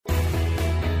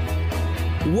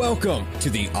Welcome to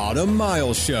the Autumn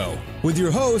Miles Show with your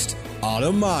host,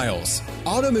 Autumn Miles.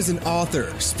 Autumn is an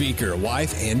author, speaker,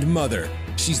 wife, and mother.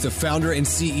 She's the founder and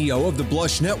CEO of the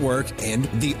Blush Network and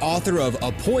the author of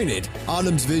Appointed.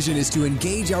 Autumn's vision is to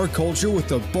engage our culture with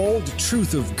the bold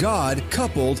truth of God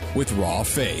coupled with raw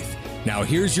faith. Now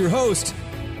here's your host,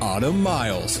 Autumn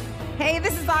Miles. Hey,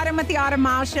 this is Autumn with the Autumn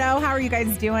Miles Show. How are you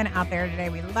guys doing out there today?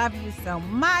 We love you so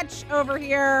much over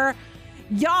here.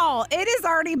 Y'all, it has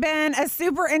already been a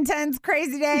super intense,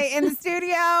 crazy day in the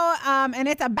studio, and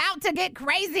it's about to get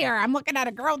crazier. I'm looking at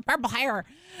a girl with purple hair.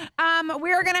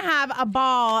 We're going to have a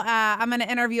ball. I'm going to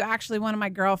interview actually one of my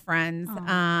girlfriends,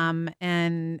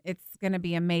 and it's going to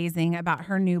be amazing about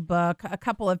her new book, a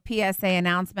couple of PSA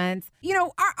announcements. You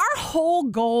know, our whole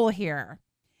goal here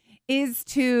is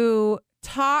to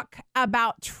talk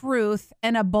about truth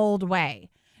in a bold way.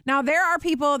 Now, there are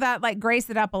people that like grace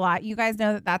it up a lot. You guys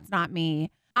know that that's not me.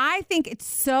 I think it's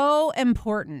so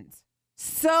important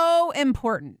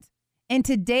in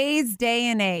today's day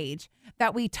and age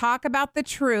that we talk about the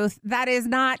truth that is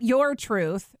not your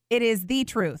truth. It is the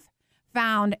truth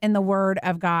found in the Word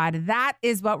of God. That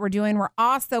is what we're doing. We're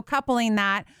also coupling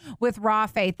that with raw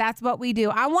faith. That's what we do.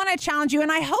 I want to challenge you,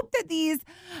 and I hope that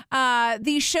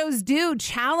these shows do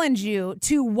challenge you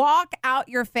to walk out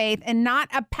your faith in not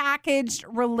a packaged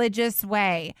religious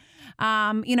way.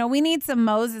 We need some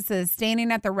Moseses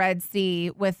standing at the Red Sea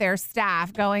with their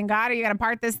staff going, God, are you going to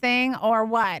part this thing or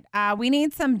what? We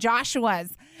need some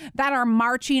Joshuas that are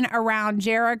marching around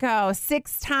Jericho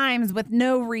 6 times with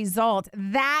no result.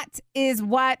 That is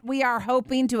what we are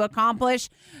hoping to accomplish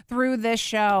through this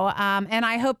show. And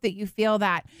I hope that you feel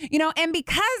that, and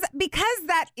because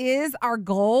that is our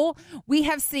goal, we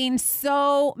have seen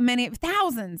so many,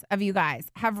 thousands of you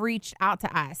guys have reached out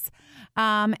to us.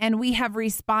 And we have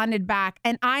responded back.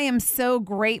 And I am so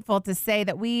grateful to say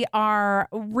that we are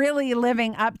really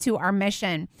living up to our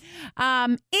mission.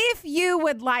 If you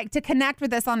would like to connect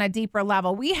with us on a deeper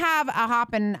level, we have a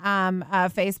hoppin'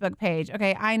 Facebook page.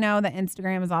 Okay, I know that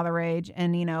Instagram is all the rage,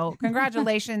 and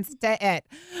congratulations to it.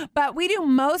 But we do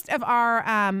most of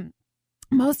our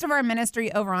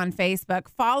ministry over on Facebook.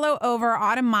 Follow over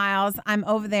Autumn Miles. I'm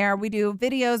over there. We do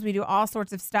videos. We do all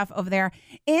sorts of stuff over there.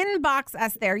 Inbox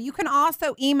us there. You can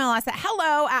also email us at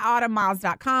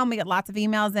hello@autumnmiles.com. We get lots of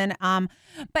emails in.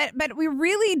 But we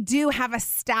really do have a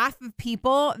staff of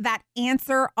people that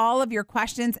answer all of your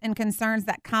questions and concerns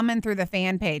that come in through the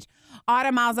fan page.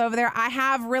 Autumn Miles over there. I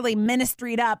have really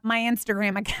ministried up my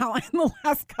Instagram account in the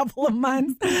last couple of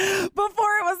months.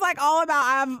 Before it was like all about,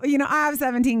 I have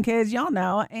 17 kids, y'all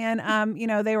know, and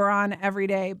they were on every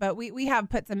day. But we have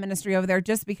put some ministry over there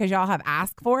just because y'all have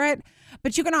asked for it.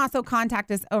 But you can also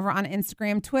contact us over on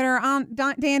Instagram, Twitter.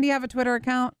 Dan, do you have a Twitter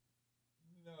account?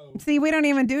 See, we don't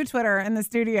even do Twitter in the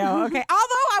studio, okay?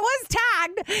 Although I was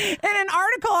tagged in an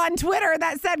article on Twitter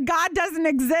that said God doesn't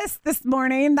exist this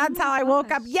morning. That's how I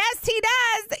woke up. Yes, he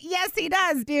does. Yes, he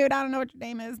does, dude. I don't know what your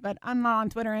name is, but I'm not on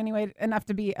Twitter anyway enough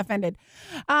to be offended.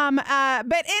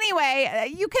 But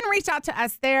anyway, you can reach out to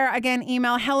us there. Again,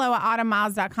 email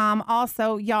hello@autumnmiles.com.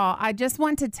 Also, y'all, I just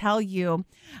want to tell you,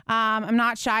 I'm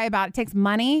not shy about it. It takes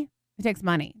money. It takes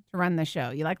money to run the show.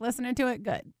 You like listening to it?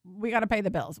 Good. We got to pay the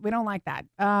bills. We don't like that.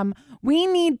 We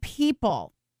need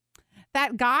people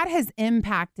that God has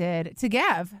impacted to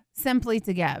give, simply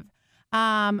to give.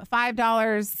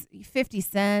 $5, 50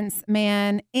 cents,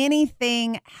 man,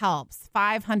 anything helps.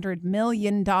 $500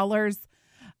 million.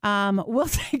 We'll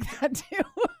take that too.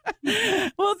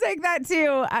 We'll take that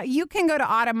too. You can go to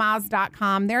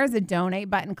autumnmiles.com. There is a donate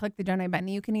button. Click the donate button.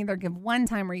 You can either give one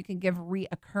time or you can give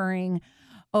reoccurring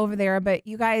over there. But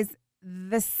you guys,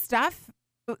 the stuff,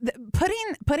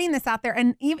 putting this out there,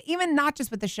 and even not just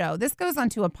with the show, this goes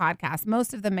onto a podcast.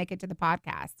 Most of them make it to the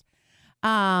podcast.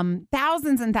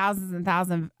 Thousands and thousands and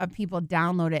thousands of people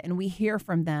download it, and we hear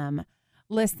from them.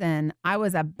 Listen, I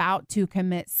was about to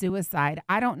commit suicide.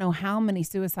 I don't know how many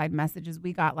suicide messages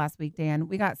we got last week, Dan.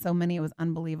 We got so many, it was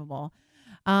unbelievable.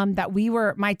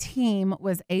 That my team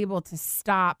was able to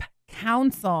stop,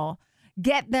 counsel,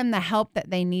 get them the help that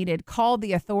they needed, call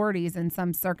the authorities in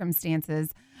some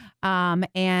circumstances,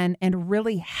 and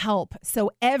really help.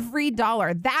 So every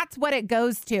dollar, that's what it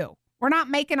goes to. We're not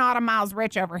making Autumn Miles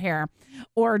rich over here,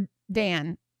 or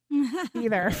Dan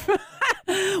either.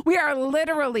 We are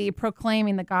literally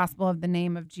proclaiming the gospel of the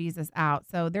name of Jesus out.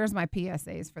 So there's my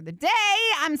PSAs for the day.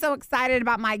 I'm so excited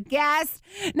about my guest.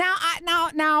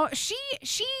 Now she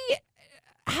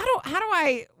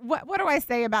what do I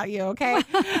say about you? Okay.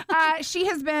 She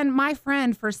has been my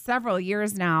friend for several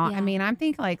years now. Yeah. I mean, I'm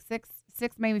thinking like six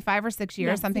maybe 5 or 6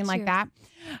 years, something 6 like years. that.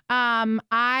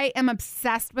 I am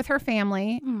obsessed with her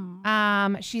family.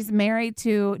 She's married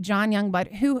to John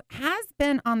Youngblood, who has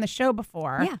been on the show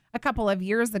before a couple of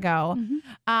years ago,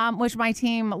 which my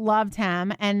team loved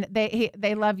him, and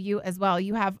they love you as well.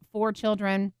 You have 4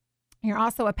 children. You're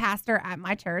also a pastor at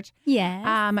my church.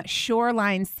 Yes.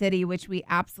 Shoreline City, which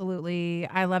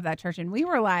I love that church. And we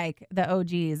were like the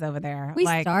OGs over there. We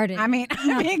started. I mean, come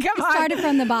on. Started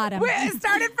from the bottom. We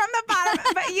started from the bottom.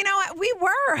 But you know what? We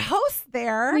were hosts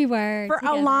there. We were. For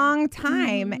together. a long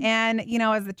time. And, you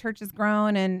know, as the church has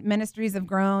grown and ministries have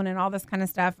grown and all this kind of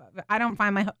stuff, I don't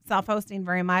find myself hosting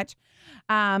very much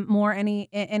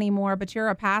anymore. But you're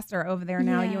a pastor over there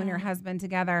now, you and your husband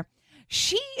together.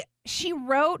 She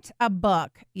wrote a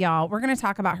book, y'all. We're going to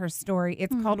talk about her story.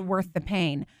 It's called Worth the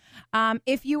Pain.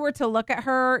 If you were to look at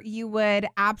her, you would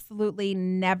absolutely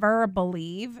never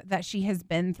believe that she has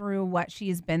been through what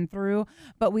she's been through.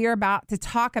 But we are about to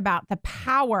talk about the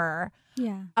power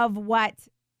of what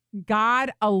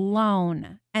God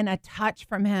alone and a touch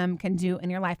from him can do in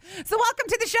your life. So welcome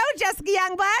to the show, Jessica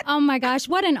Youngblood. Oh my gosh,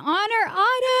 what an honor,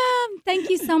 Autumn. Thank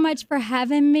you so much for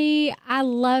having me. I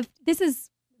love this is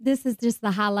just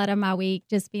the highlight of my week,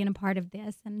 just being a part of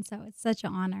this. And so it's such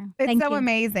an honor. It's so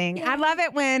amazing. Yeah. I love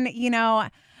it when, you know,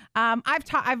 I've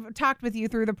talked with you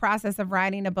through the process of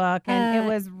writing a book, and it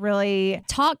was really...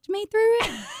 Talked me through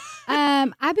it?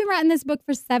 I've been writing this book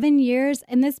for 7 years,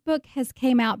 and this book has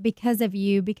came out because of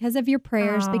you, because of your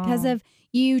prayers, because of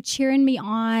you cheering me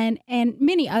on, and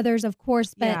many others, of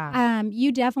course. But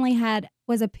you definitely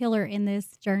was a pillar in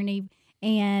this journey,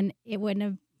 and it wouldn't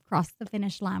have crossed the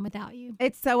finish line without you.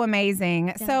 It's so amazing.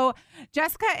 Yeah. So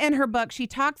Jessica, in her book, she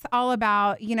talks all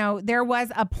about, you know, there was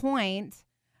a point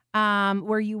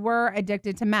where you were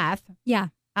addicted to meth. Yeah.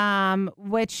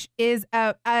 Which is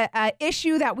a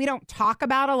issue that we don't talk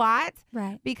about a lot.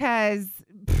 Right. Because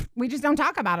we just don't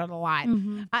talk about it a lot,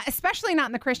 especially not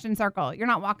in the Christian circle. You're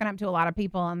not walking up to a lot of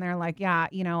people and they're like, yeah,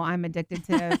 you know, I'm addicted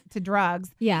to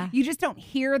drugs. Yeah. You just don't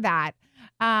hear that.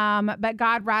 But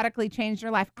God radically changed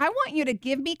your life. I want you to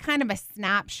give me kind of a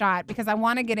snapshot, because I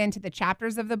want to get into the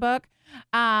chapters of the book,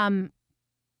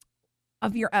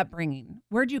 of your upbringing.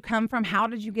 Where'd you come from? How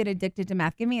did you get addicted to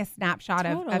meth? Give me a snapshot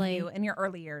of you in your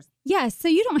early years. Yeah. So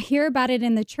you don't hear about it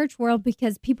in the church world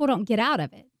because people don't get out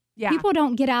of it. Yeah. People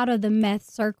don't get out of the meth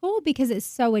circle because it's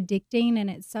so addicting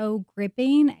and it's so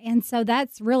gripping. And so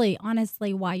that's really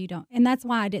honestly why you don't. And that's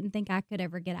why I didn't think I could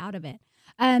ever get out of it.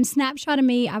 Snapshot of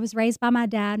me, I was raised by my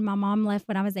dad. My mom left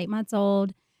when I was 8 months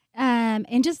old,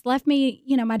 and just left me,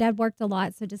 you know, my dad worked a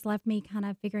lot, so just left me kind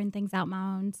of figuring things out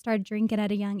my own. Started drinking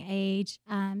at a young age,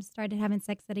 started having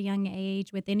sex at a young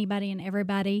age with anybody and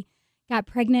everybody. Got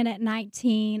pregnant at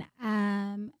 19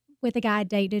 with a guy I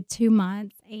dated 2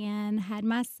 months, and had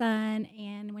my son.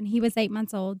 And when he was 8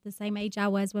 months old, the same age I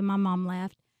was when my mom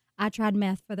left, I tried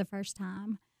meth for the first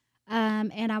time.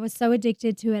 And I was so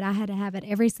addicted to it, I had to have it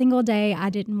every single day. I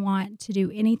didn't want to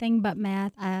do anything but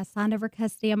meth. I signed over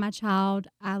custody of my child.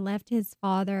 I left his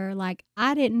father. Like,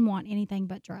 I didn't want anything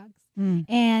but drugs.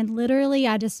 And literally,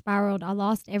 I just spiraled. I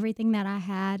lost everything that I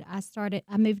had.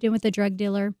 I moved in with a drug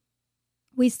dealer.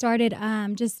 We started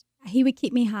he would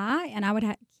keep me high, and I would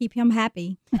keep him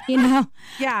happy, you know?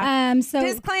 Yeah. So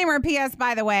disclaimer, P.S.,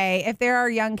 by the way, if there are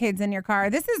young kids in your car,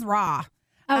 this is raw.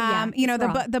 Oh, yeah, you know,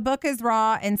 the book is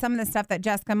raw, and some of the stuff that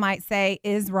Jessica might say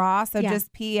is raw. So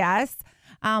just P.S.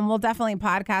 We'll definitely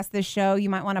podcast this show. You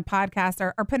might want to podcast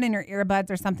or put in your earbuds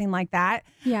or something like that.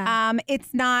 Yeah.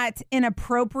 It's not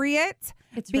inappropriate.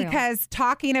 It's because real.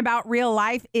 Talking about real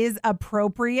life is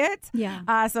appropriate.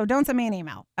 Yeah. So don't send me an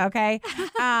email. Okay.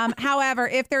 However,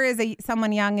 if there is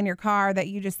someone young in your car that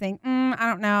you just think, I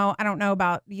don't know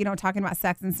about, you know, talking about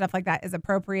sex and stuff like that is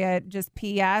appropriate. Just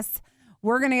P.S.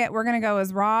 We're gonna go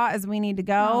as raw as we need to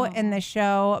go in this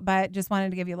show, but just wanted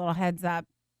to give you a little heads up.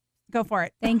 Go for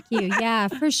it. Thank you. Yeah,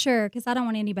 for sure. Because I don't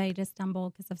want anybody to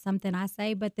stumble because of something I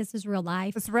say, but this is real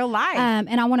life. It's real life.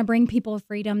 And I want to bring people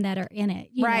freedom that are in it,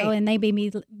 you know, and they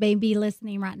may be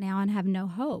listening right now and have no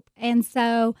hope. And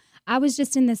so I was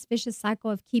just in this vicious cycle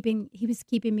of he was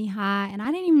keeping me high, and I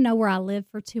didn't even know where I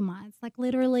lived for 2 months. Like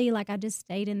literally, like I just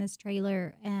stayed in this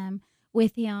trailer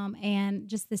with him, and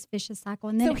just this vicious cycle.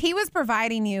 And then so he was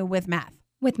providing you with meth?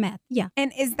 With meth, yeah.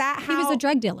 And is that how... He was a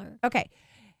drug dealer. Okay.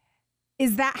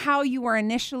 Is that how you were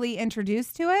initially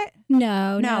introduced to it?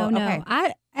 No. Okay.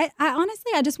 I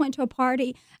honestly, I just went to a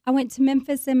party. I went to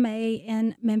Memphis in May,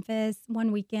 in Memphis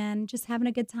one weekend, just having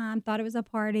a good time, thought it was a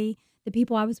party. The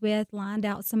people I was with lined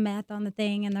out some meth on the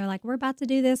thing, and they're like, we're about to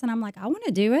do this. And I'm like, I want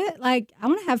to do it. Like, I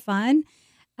want to have fun.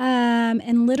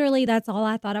 And literally that's all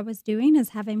I thought I was doing is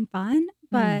having fun.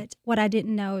 But what I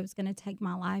didn't know, it was going to take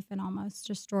my life and almost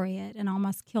destroy it and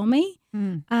almost kill me.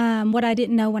 What I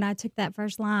didn't know when I took that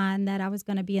first line, that I was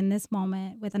going to be in this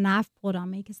moment with a knife pulled on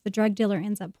me, because the drug dealer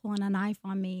ends up pulling a knife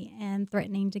on me and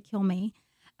threatening to kill me.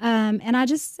 And I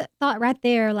just thought right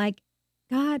there, like,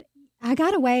 God, I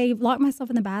got away, locked myself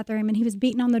in the bathroom, and he was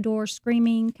beating on the door,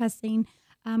 screaming, cussing.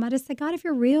 I just said, God, if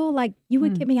you're real, like, you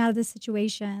would get me out of this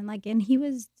situation. Like, and he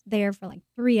was there for like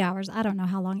 3 hours. I don't know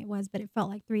how long it was, but it felt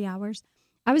like 3 hours.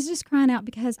 I was just crying out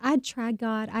because I'd tried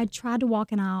God. I'd tried to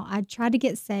walk an aisle. I'd tried to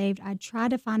get saved. I'd tried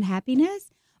to find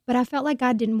happiness, but I felt like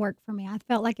God didn't work for me. I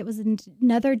felt like it was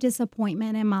another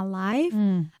disappointment in my life,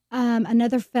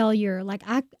 another failure. Like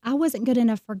I wasn't good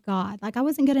enough for God. Like I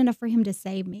wasn't good enough for him to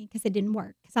save me, because it didn't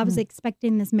work. Because I was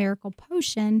expecting this miracle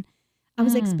potion. I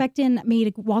was expecting me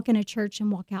to walk in a church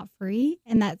and walk out free.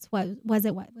 And that's what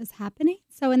was happening.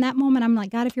 So in that moment, I'm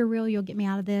like, God, if you're real, you'll get me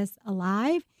out of this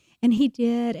alive. And he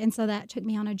did. And so that took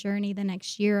me on a journey the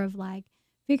next year of like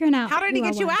figuring out. How did he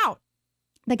get you out?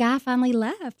 The guy finally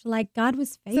left. Like, God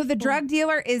was faithful. So the drug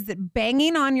dealer is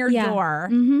banging on your door,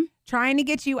 trying to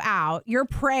get you out. You're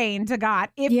praying to God,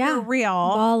 if you're real.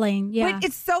 Bawling. Yeah. But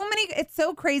it's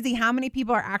so crazy how many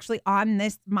people are actually on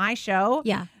my show.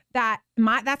 Yeah.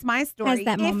 That's my story.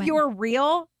 If you're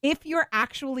real, if you're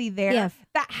actually there,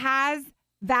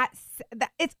 that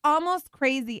it's almost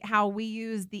crazy how we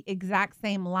use the exact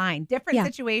same line, different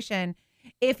situation.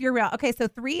 If you're real. Okay. So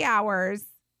 3 hours,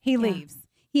 he leaves.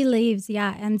 He leaves.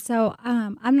 Yeah. And so,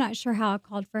 I'm not sure how I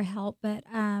called for help, but,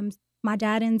 my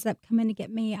dad ends up coming to get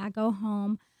me. I go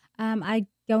home. I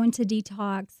go into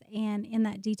detox, and in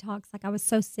that detox, like, I was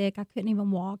so sick, I couldn't even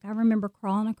walk. I remember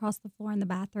crawling across the floor in the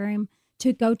bathroom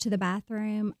to go to the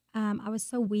bathroom. I was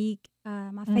so weak.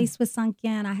 My face was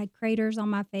sunken. I had craters on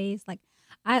my face. Like,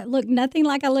 I look nothing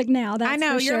like I look now. That's I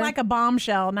know, you're like a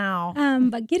bombshell now.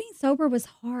 But getting sober was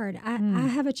hard. I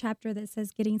have a chapter that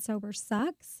says getting sober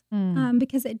sucks,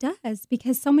 because it does.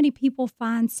 Because so many people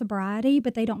find sobriety,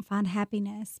 but they don't find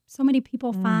happiness. So many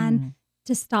people find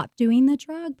to stop doing the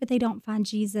drug, but they don't find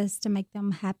Jesus to make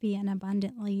them happy and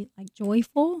abundantly, like,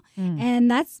 joyful. And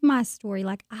that's my story.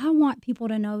 Like, I want people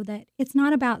to know that it's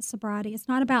not about sobriety. It's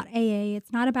not about AA.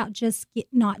 It's not about just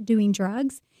not doing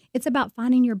drugs. It's about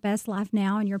finding your best life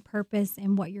now and your purpose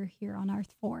and what you're here on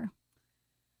earth for.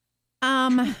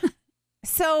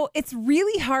 So it's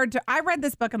really hard I read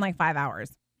this book in like 5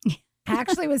 hours. I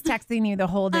actually was texting you the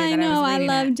whole day. I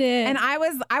loved it. And I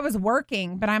was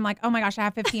working, but I'm like, oh my gosh, I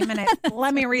have 15 minutes.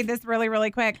 Let me read this really,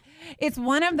 really quick. It's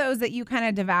one of those that you kind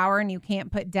of devour and you can't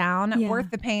put down. Yeah.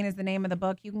 Worth the Pain is the name of the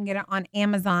book. You can get it on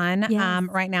Amazon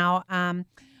right now.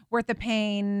 Worth the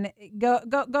Pain.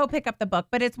 Go pick up the book.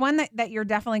 But it's one that you're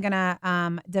definitely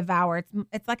gonna devour.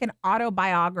 It's like an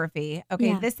autobiography.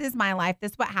 Okay, This is my life.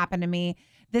 This is what happened to me.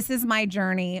 This is my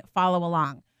journey. Follow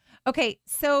along. Okay,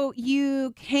 so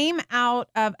you came out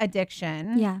of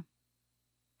addiction. Yeah.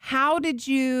 How did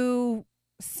you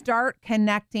start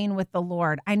connecting with the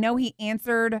Lord? I know he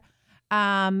answered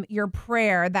your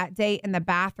prayer that day in the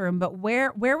bathroom, but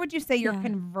where would you say your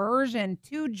conversion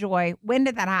to joy, when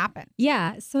did that happen?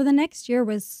 Yeah, so the next year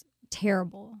was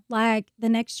terrible. Like, the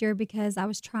next year, because I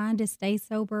was trying to stay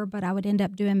sober, but I would end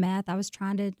up doing meth. I was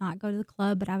trying to not go to the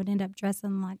club, but I would end up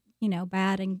dressing like,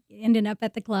 bad and ending up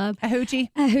at the club. A hoochie?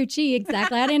 A hoochie,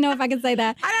 exactly. I didn't know if I could say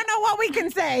that. I don't know what we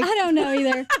can say. I don't know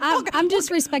either. I'm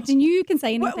just respecting you. You can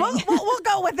say anything. We'll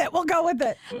go with it. We'll go with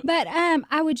it. But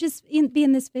I would just be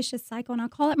in this vicious cycle, and I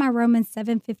call it my Romans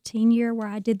 7:15 year, where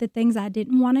I did the things I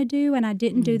didn't want to do, and I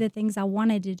didn't do the things I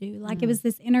wanted to do. Like, it was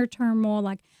this inner turmoil.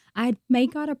 Like, I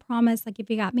made God a promise, like, if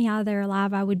he got me out of there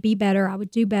alive, I would be better. I would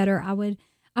do better. I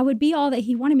would be all that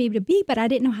he wanted me to be, but I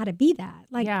didn't know how to be that.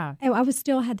 Like, I was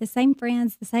still had the same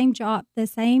friends, the same job, the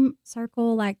same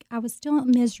circle. Like, I was still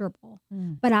miserable,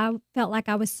 but I felt like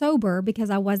I was sober because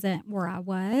I wasn't where I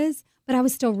was, but I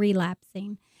was still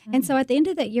relapsing. And so at the end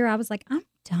of that year, I was like, I'm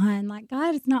done. Like,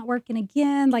 God, it's not working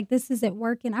again. Like, this isn't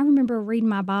working. I remember reading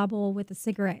my Bible with a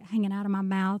cigarette hanging out of my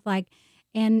mouth, like,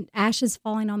 and ashes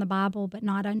falling on the Bible, but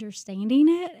not understanding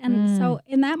it. And so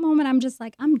in that moment, I'm just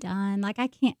like, I'm done. Like, I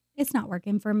can't, it's not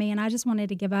working for me. And I just wanted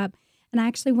to give up. And I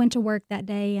actually went to work that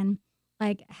day and,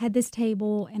 like, had this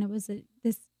table, and it was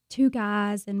this two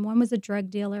guys, and one was a drug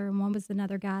dealer and one was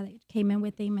another guy that came in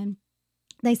with him. And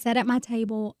they sat at my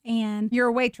table, and you're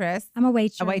a waitress. I'm a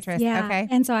waitress. A waitress. Yeah. Okay.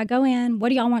 And so I go in, what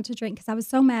do y'all want to drink? Because I was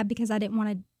so mad because I didn't want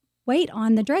to wait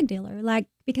on the drug dealer, like,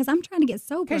 because I'm trying to get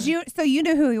sober. So you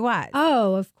knew who he was.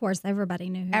 Oh, of course, everybody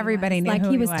knew who everybody he was. Knew like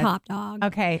who he was top dog.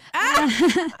 Okay.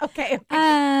 Okay.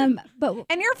 But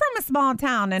and you're from a small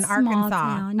town in Arkansas.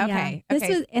 Town, yeah. Okay.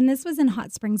 This was in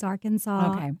Hot Springs,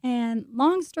 Arkansas. Okay. And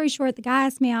long story short, the guy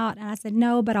asked me out, and I said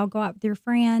no, but I'll go out with your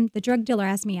friend. The drug dealer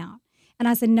asked me out, and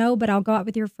I said no, but I'll go out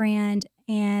with your friend.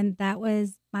 And that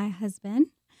was my husband.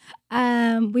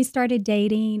 We started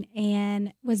dating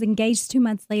and was engaged 2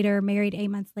 months later, married 8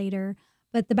 months later.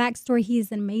 But the backstory, he's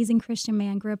an amazing Christian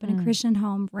man, grew up in a Christian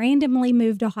home, randomly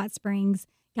moved to Hot Springs,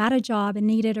 got a job and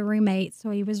needed a roommate.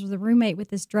 So he was the roommate with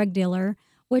this drug dealer,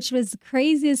 which was the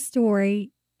craziest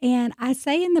story. And I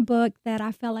say in the book that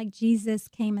I felt like Jesus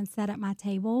came and sat at my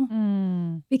table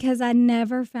because I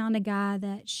never found a guy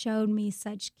that showed me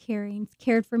such caring,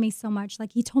 cared for me so much.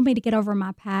 Like, he told me to get over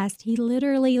my past. He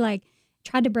literally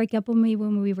tried to break up with me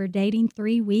when we were dating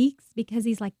 3 weeks because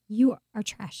he's like, you are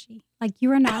trashy. Like,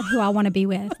 you are not who I want to be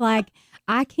with. Like,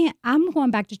 I'm going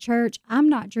back to church. I'm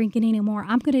not drinking anymore.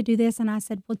 I'm going to do this. And I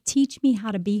said, well, teach me how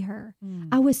to be her.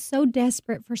 I was so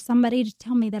desperate for somebody to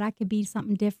tell me that I could be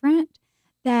something different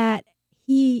that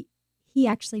he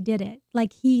actually did it.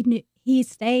 Like, he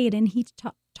stayed and he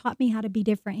taught me how to be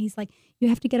different. He's like, you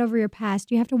have to get over your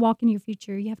past. You have to walk in your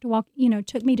future. You have to walk,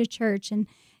 took me to church. And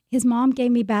his mom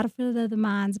gave me Battlefield of the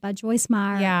Minds by Joyce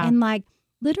Meyer. Yeah. And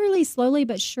literally slowly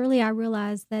but surely I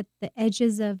realized that the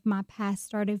edges of my past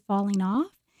started falling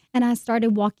off and I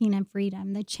started walking in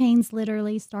freedom. The chains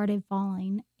literally started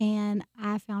falling and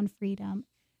I found freedom.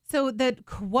 So the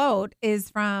quote is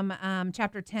from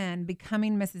chapter 10,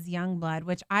 Becoming Mrs. Youngblood,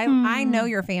 which I know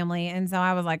your family, and so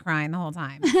I was crying the whole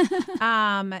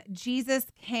time. Jesus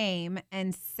came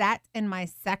and sat in my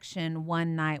section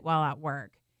one night while at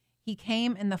work. He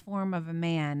came in the form of a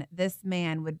man. This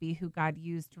man would be who God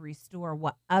used to restore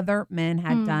what other men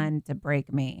had done to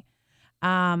break me.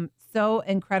 So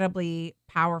incredibly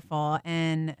powerful.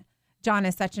 And John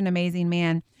is such an amazing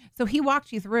man. So he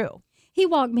walked you through. He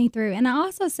walked me through. And I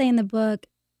also say in the book,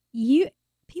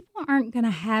 people aren't going to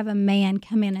have a man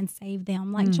come in and save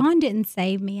them. John didn't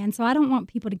save me. And so I don't want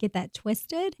people to get that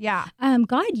twisted. Yeah.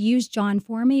 God used John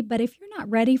for me. But if you're not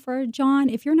ready for John,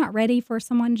 if you're not ready for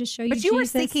someone to show you Jesus. But you were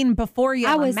seeking before you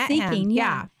ever met him. I was seeking,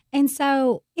 yeah. And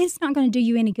so it's not going to do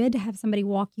you any good to have somebody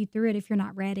walk you through it if you're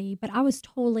not ready. But I was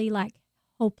totally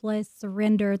hopeless,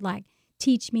 surrendered,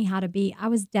 teach me how to be. I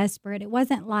was desperate. It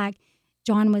wasn't like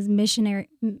John was missionary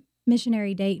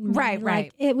dating me.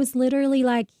 Right. It was literally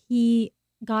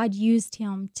God used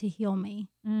him to heal me.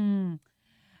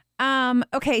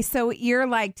 Okay, so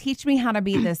you're teach me how to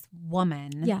be this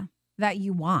woman that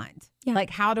you want. Yeah.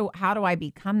 How do I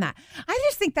become that? I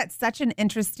just think that's such an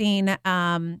interesting,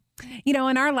 in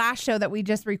our last show that we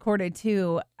just recorded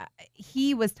too,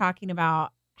 he was talking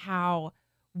about how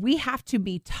we have to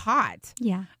be taught.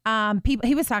 Yeah.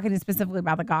 He was talking specifically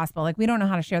about the gospel. We don't know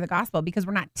how to share the gospel because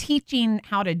we're not teaching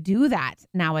how to do that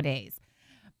nowadays.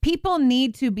 People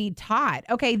need to be taught.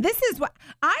 Okay, this is what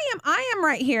I am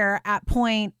right here at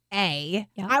point A.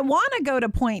 Yeah. I want to go to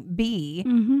point B.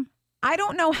 Mm-hmm. I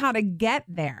don't know how to get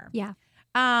there. Yeah.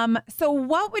 So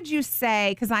what would you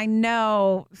say, because I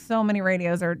know so many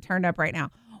radios are turned up right now.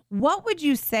 What would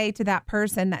you say to that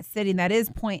person that's sitting, that is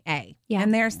point A,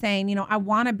 and they're saying, I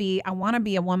want to be a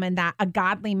woman that a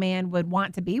godly man would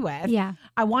want to be with. Yeah.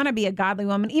 I want to be a godly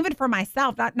woman, even for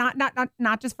myself,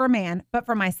 not just for a man, but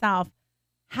for myself.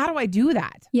 How do I do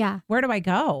that? Yeah. Where do I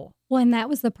go? Well, and that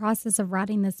was the process of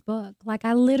writing this book.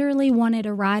 I literally wanted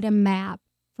to write a map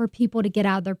for people to get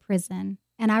out of their prison.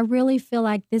 And I really feel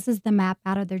like this is the map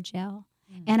out of their jail.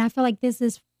 And I feel like this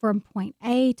is from point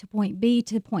A to point B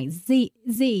to point Z.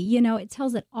 It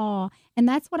tells it all. And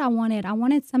that's what I wanted. I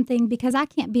wanted something, because I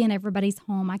can't be in everybody's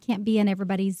home. I can't be in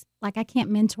everybody's, I can't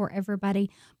mentor everybody.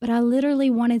 But I literally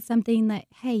wanted something that,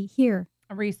 hey, here.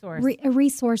 A resource. A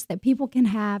resource that people can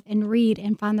have and read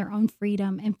and find their own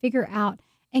freedom and figure out.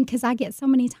 And because I get so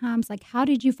many times, how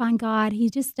did you find God? He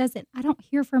just doesn't, I don't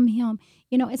hear from him.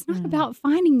 It's not about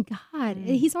finding God.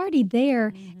 He's already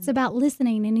there. It's about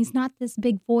listening. And he's not this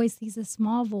big voice. He's a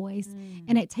small voice.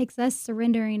 And it takes us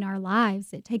surrendering our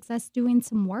lives. It takes us doing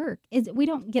some work. We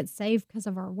don't get saved because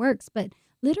of our works, but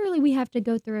literally we have to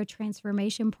go through a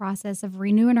transformation process of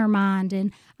renewing our mind.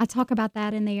 And I talk about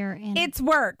that in there. And it's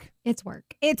work. It's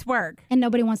work. It's work. And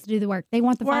nobody wants to do the work. They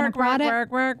want the final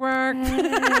product. Work.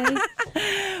 Hey.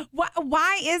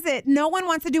 Why is it no one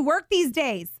wants to do work these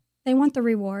days? They want the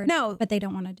reward. No. But they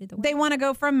don't want to do the work. They want to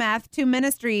go from meth to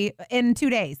ministry in 2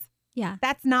 days. Yeah.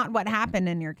 That's not what happened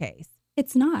in your case.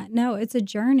 It's not. No, it's a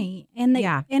journey. And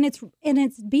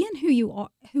it's being who you are,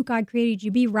 who God created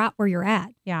you, be right where you're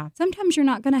at. Yeah. Sometimes you're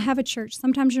not going to have a church.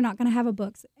 Sometimes you're not going to have a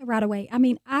book right away. I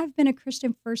mean, I've been a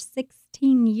Christian for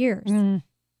 16 years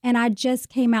and I just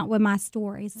came out with my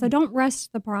story. So don't rush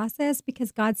the process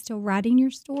because God's still writing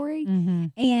your story.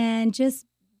 And just,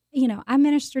 I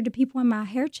ministered to people in my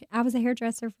hair. I was a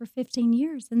hairdresser for 15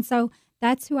 years. And so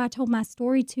that's who I told my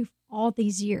story to all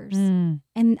these years.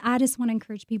 And I just want to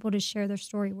encourage people to share their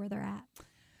story where they're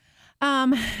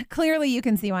at. Clearly you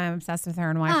can see why I'm obsessed with her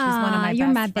and why she's one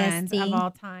of my best friends of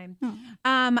all time.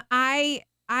 I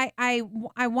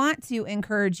want to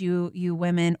encourage you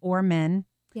women or men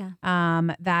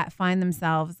that find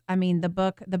themselves, I mean, the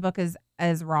book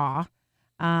is raw.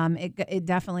 It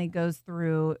definitely goes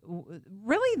through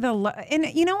really and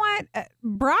you know what?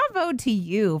 Bravo to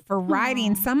you for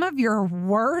writing some of your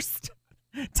worst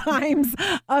times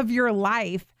of your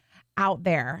life out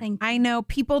there. I know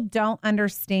people don't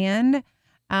understand.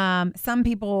 Some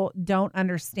people don't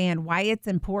understand why it's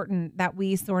important that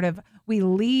we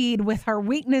lead with our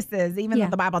weaknesses, even though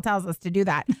the Bible tells us to do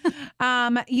that.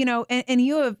 And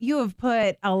you have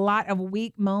put a lot of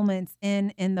weak moments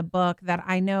in the book that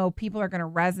I know people are going to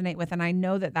resonate with. And I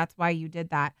know that that's why you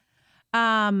did that.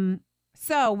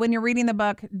 So when you're reading the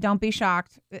book, don't be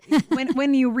shocked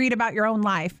when you read about your own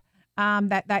life,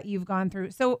 that you've gone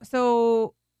through.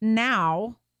 So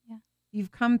now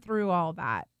you've come through all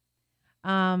that.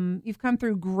 You've come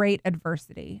through great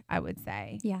adversity, I would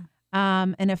say. Yeah.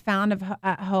 And have found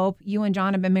hope. You and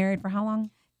John have been married for how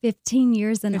long? 15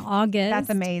 years in August. That's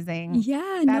amazing.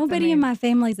 Yeah. Nobody in my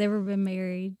family's ever been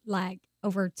married like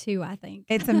over 2, I think.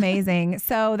 It's amazing.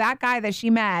 So that guy that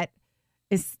she met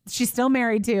she's still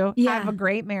married to. Yeah. Have a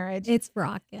great marriage. It's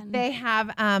rocking. They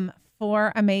have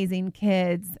 4 amazing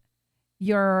kids.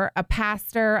 You're a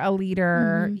pastor, a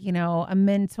leader, a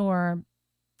mentor.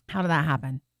 How did that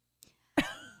happen?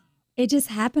 It just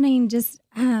happening,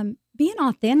 being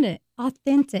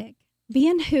authentic,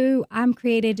 being who I'm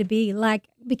created to be,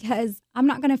 because I'm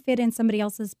not going to fit in somebody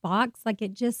else's box. I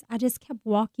just kept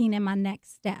walking in my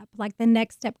next step, like the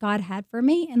next step God had for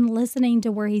me, and listening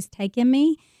to where He's taken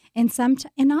me, and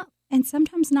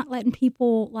sometimes not letting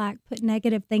people put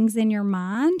negative things in your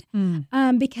mind,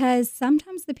 because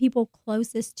sometimes the people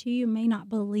closest to you may not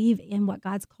believe in what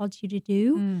God's called you to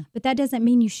do, but that doesn't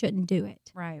mean you shouldn't do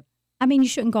it. Right. I mean, you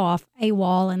shouldn't go off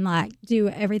AWOL and not do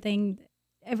everything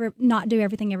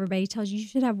everybody tells you. You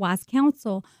should have wise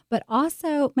counsel, but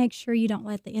also make sure you don't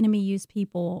let the enemy use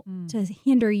people to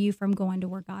hinder you from going to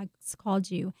where God's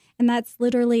called you. And that's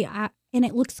literally, and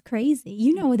it looks crazy.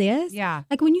 You know this. Yeah.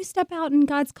 Like when you step out in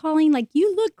God's calling,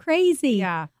 you look crazy.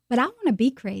 Yeah. But I want to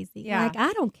be crazy. Yeah.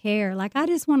 I don't care. I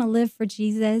just want to live for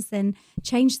Jesus and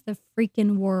change the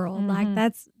freaking world.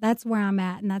 That's where I'm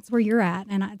at, and that's where you're at.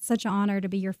 And it's such an honor to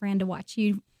be your friend, to watch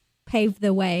you pave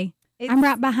the way. I'm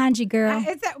right behind you, girl.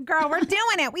 Girl, we're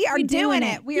doing it. We are doing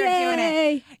it. We are doing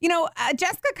it.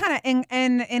 Jessica kind of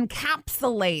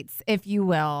encapsulates, if you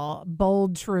will,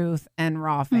 bold truth and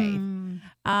raw faith.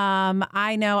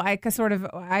 I know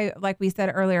like we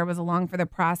said earlier, was along for the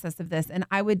process of this. And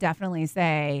I would definitely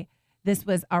say this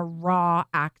was a raw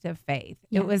act of faith.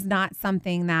 It was not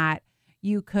something that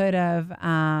you could have,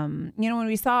 when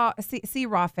we see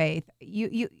raw faith,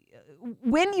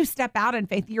 when you step out in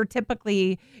faith, you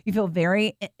feel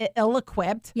very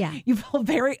ill-equipped. Yeah. You feel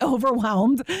very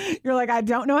overwhelmed. You're like, I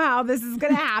don't know how this is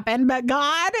going to happen, but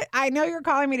God, I know you're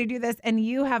calling me to do this. And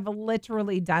you have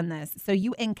literally done this. So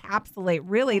you encapsulate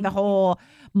really the whole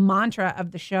mantra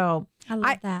of the show. I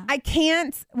love that.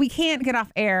 We can't get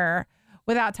off air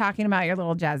without talking about your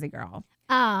little jazzy girl.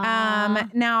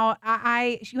 Now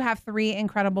you have 3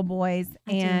 incredible boys,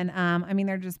 and I mean,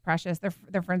 they're just precious.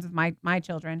 They're friends with my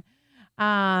children.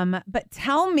 But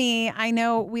tell me, I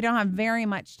know we don't have very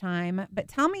much time, but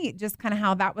tell me just kind of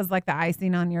how that was like the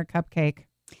icing on your cupcake.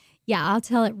 Yeah, I'll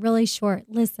tell it really short.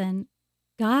 Listen,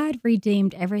 God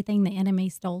redeemed everything the enemy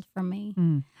stole from me.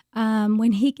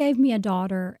 When He gave me a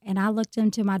daughter and I looked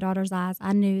into my daughter's eyes,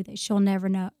 I knew that she'll never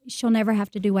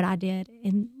have to do what I did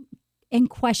and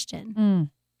question.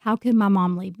 How could my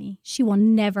mom leave me? She will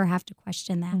never have to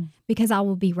question that because I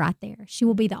will be right there. She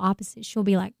will be the opposite. She'll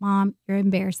be like, Mom, you're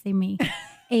embarrassing me.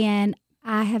 And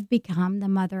I have become the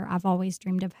mother I've always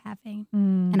dreamed of having.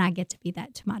 And I get to be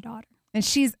that to my daughter. And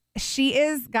she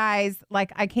is, guys,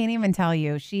 I can't even tell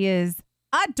you. She is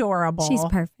adorable. She's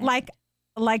perfect.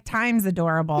 like times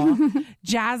adorable.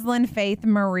 Jaslyn Faith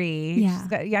Marie.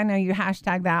 Yeah. I know you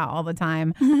hashtag that all the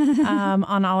time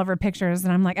on all of her pictures.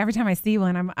 And I'm like, every time I see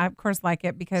one, I of course like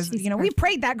it because, She's we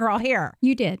prayed that girl here.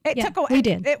 You did. It took a we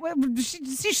did.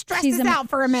 She stressed us out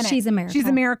for a minute. She's a miracle. She's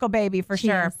a miracle baby for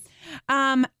sure. Is.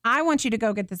 I want you to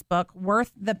go get this book,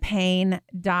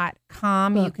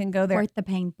 worththepain.com. You can go there. Worth the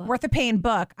Pain book. Worth the Pain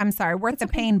book. I'm sorry.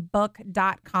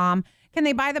 Worththepainbook.com. Can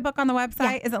they buy the book on the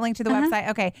website? Yeah. Is it linked to the website?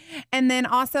 Okay. And then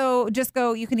also just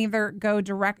go, you can either go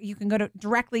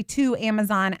directly to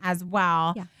Amazon as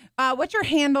well. Yeah. What's your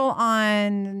handle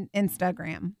on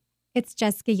Instagram? It's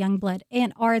Jessica Youngblood,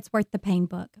 or it's Worth the Pain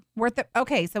book.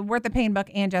 So Worth the Pain book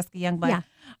and Jessica Youngblood. Yeah.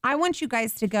 I want you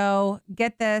guys to go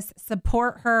get this,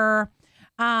 support her,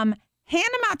 hand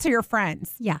them out to your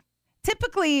friends. Yeah.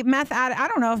 Typically, I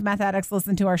don't know if meth addicts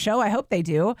listen to our show. I hope they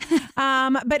do.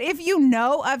 But if you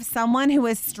know of someone who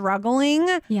is struggling,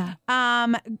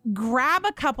 grab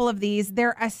a couple of these.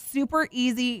 They're a super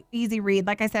easy read.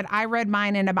 Like I said, I read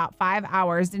mine in about 5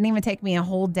 hours. Didn't even take me a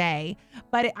whole day.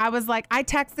 But I was like, I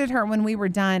texted her when we were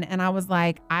done and I was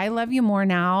like, I love you more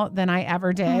now than I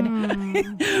ever did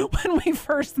when we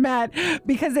first met,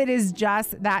 because it is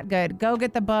just that good. Go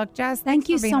get the book. Jess, thank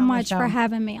you so much for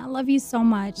having me. I love you so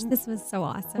much. This was so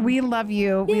awesome. We love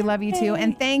you. Yay. We love you too.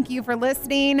 And thank you for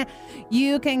listening.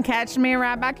 You can catch me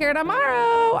right back here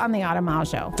tomorrow on the Autumn Miles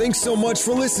Show. Thanks so much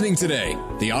for listening today.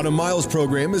 The Autumn Miles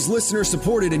program is listener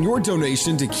supported, and your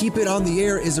donation to keep it on the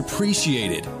air is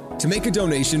appreciated. To make a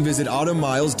donation, visit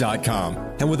autumnmiles.com.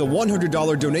 And with a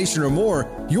 $100 donation or more,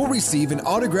 you'll receive an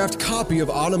autographed copy of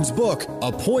Autumn's book,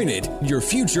 Appointed, Your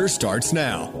Future Starts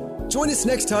Now. Join us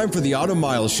next time for the Autumn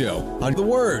Miles Show on The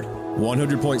Word,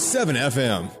 100.7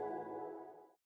 FM.